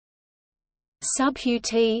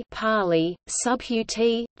Subhuti Pali,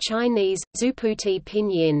 Subhuti, Chinese, Zuputi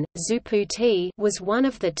Pinyin, Zuputi was one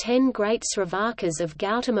of the 10 great Sravakas of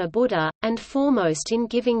Gautama Buddha, and foremost in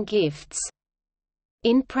giving gifts.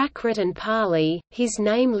 In Prakrit and Pali, his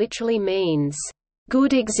name literally means,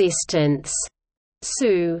 "good existence",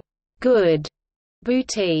 Su, "good",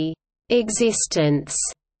 Bhuti, "existence".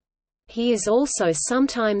 He is also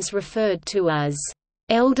sometimes referred to as,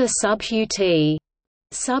 "Elder Subhuti",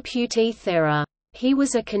 Subhuti Thera. He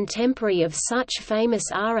was a contemporary of such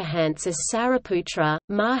famous arahants as Sariputra,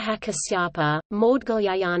 Mahakasyapa,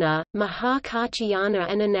 Maudgalyayana, Mahākātyayana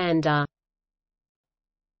and Ananda.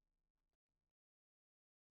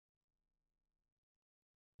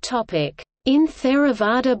 In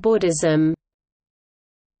Theravada Buddhism.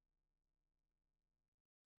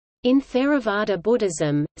 In Theravada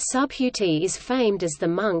Buddhism, Subhuti is famed as the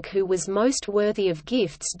monk who was most worthy of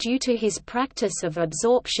gifts due to his practice of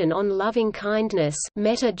absorption on loving-kindness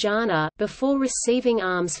before receiving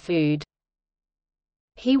alms food.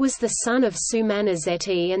 He was the son of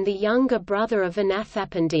Sumanazeti and the younger brother of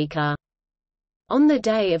Anathapindika. On the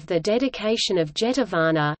day of the dedication of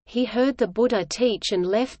Jetavana, he heard the Buddha teach and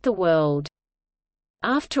left the world.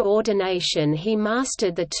 After ordination he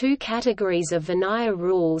mastered the 2 categories of Vinaya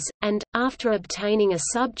rules, and, after obtaining a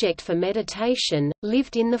subject for meditation,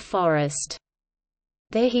 lived in the forest.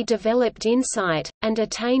 There he developed insight, and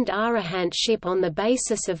attained arahantship on the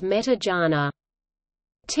basis of metta jhana.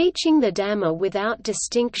 Teaching the Dhamma without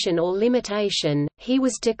distinction or limitation, he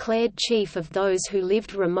was declared chief of those who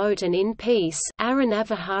lived remote and in peace and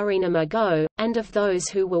of those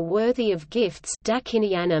who were worthy of gifts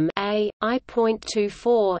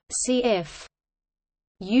I.24, cf.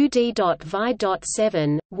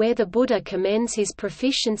 ud.vi.7, where the Buddha commends his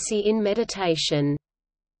proficiency in meditation.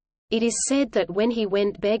 It is said that when he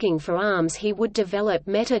went begging for alms he would develop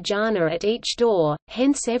metta jhana at each door,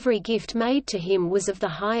 hence every gift made to him was of the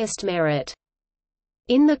highest merit.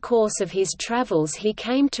 In the course of his travels he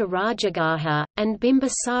came to Rajagaha, and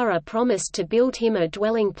Bimbisara promised to build him a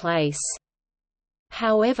dwelling place.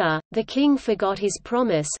 However, the king forgot his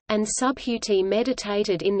promise, and Subhuti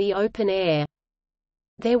meditated in the open air.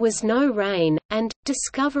 There was no rain, and,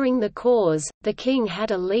 discovering the cause, the king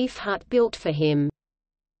had a leaf hut built for him.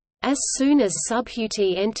 As soon as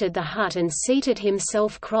Subhuti entered the hut and seated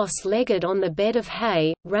himself cross-legged on the bed of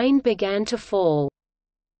hay, rain began to fall.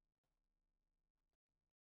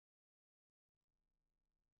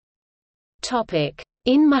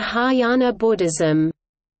 In Mahāyāna Buddhism.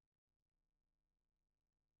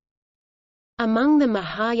 Among the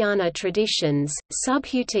Mahāyāna traditions,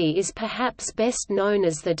 Subhuti is perhaps best known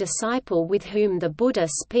as the disciple with whom the Buddha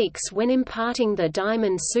speaks when imparting the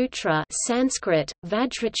Diamond Sutra Sanskrit,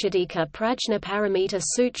 Vajrachedika Prajnaparamita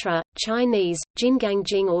Sutra, Chinese,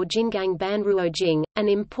 Jingangjing or Jingang Banruojing, an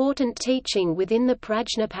important teaching within the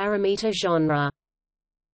Prajnaparamita genre.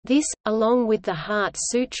 This, along with the Heart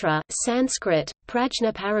Sutra Sanskrit,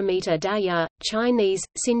 Prajnaparamita Daya, Chinese,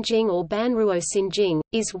 Sinjing or Banruo Sinjing,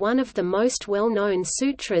 is one of the most well-known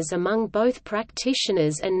sutras among both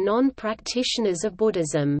practitioners and non-practitioners of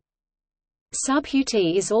Buddhism.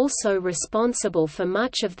 Subhuti is also responsible for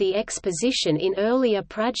much of the exposition in earlier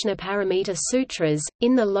Prajnaparamita sutras,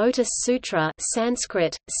 in the Lotus Sutra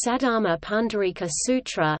Sanskrit, Saddharma Pundarika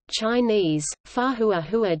Sutra, Chinese, Fahua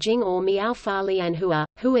Hua Jing or Miaofalianhua,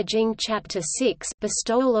 Hua Jing Chapter 6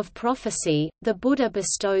 Bestowal of Prophecy. The Buddha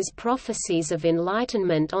bestows prophecies of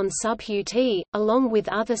enlightenment on Subhuti, along with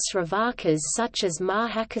other Sravakas such as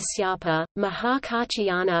Mahakasyapa,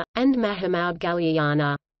 Mahākātyayana, and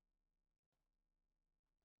Mahamāudgalyayana.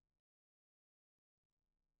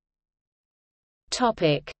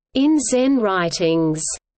 In Zen writings.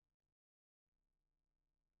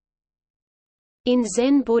 In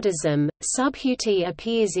Zen Buddhism, Subhuti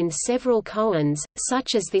appears in several koans,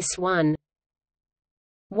 such as this one.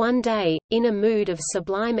 One day, in a mood of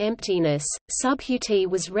sublime emptiness, Subhuti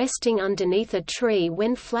was resting underneath a tree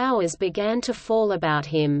when flowers began to fall about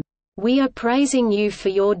him. "We are praising you for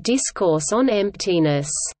your discourse on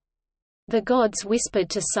emptiness," the gods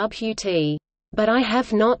whispered to Subhuti. "But I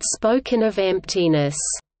have not spoken of emptiness,"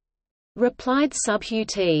 replied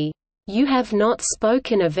Subhuti. "You have not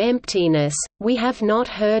spoken of emptiness, we have not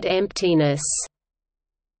heard emptiness,"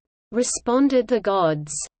 responded the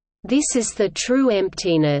gods. "This is the true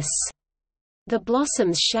emptiness." The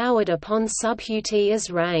blossoms showered upon Subhuti as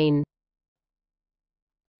rain.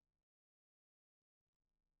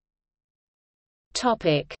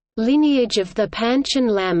 Lineage of the Panchen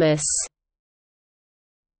Lamas.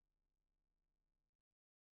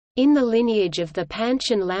 In the lineage of the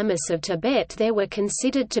Panchen Lamas of Tibet there were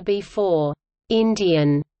considered to be 4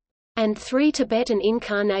 Indian and 3 Tibetan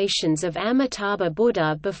incarnations of Amitabha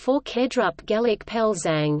Buddha before Kedrup Gelik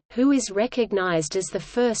Pelzang, who is recognized as the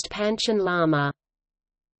first Panchen Lama.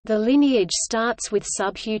 The lineage starts with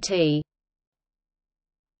Subhuti.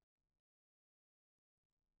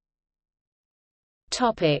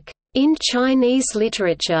 In Chinese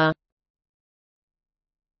literature,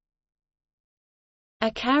 a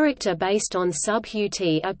character based on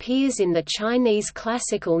Subhuti appears in the Chinese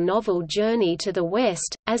classical novel Journey to the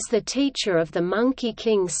West, as the teacher of the Monkey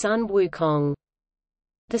King Sun Wukong.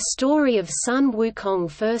 The story of Sun Wukong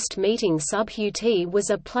first meeting Subhuti was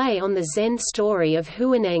a play on the Zen story of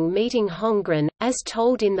Huineng meeting Hongren, as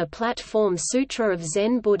told in the Platform Sutra of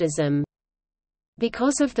Zen Buddhism.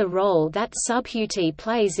 Because of the role that Subhuti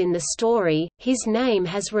plays in the story, his name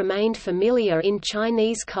has remained familiar in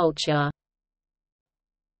Chinese culture.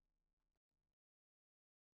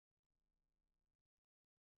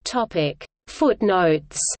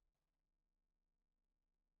 Footnotes.